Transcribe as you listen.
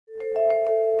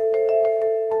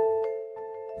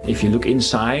If you look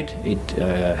inside, it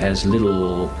has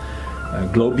little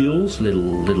globules,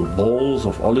 little balls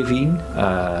of olivine,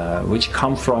 which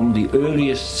come from the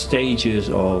earliest stages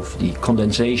of the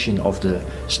condensation of the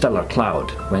stellar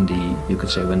cloud, when you could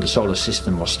say when the solar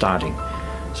system was starting.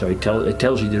 So it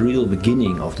tells you the real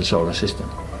beginning of the solar system.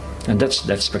 And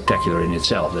that's spectacular in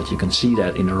itself, that you can see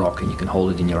that in a rock and you can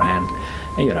hold it in your hand.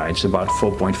 And you know, it's about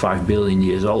 4.5 billion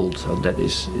years old, so that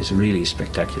is really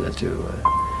spectacular to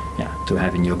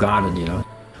have in your garden, you know.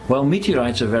 Well,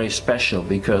 meteorites are very special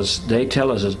because they tell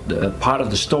us a part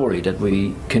of the story that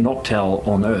we cannot tell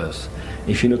on Earth.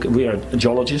 If you look, we are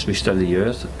geologists, we study the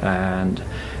Earth, and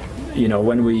you know,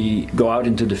 when we go out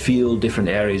into the field, different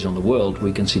areas on the world,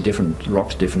 we can see different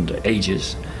rocks, different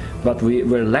ages. But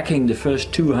we're lacking the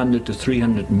first 200 to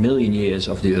 300 million years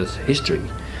of the Earth's history.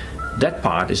 That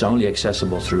part is only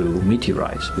accessible through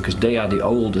meteorites because they are the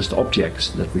oldest objects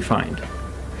that we find.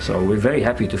 So we're very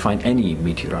happy to find any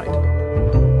meteorite.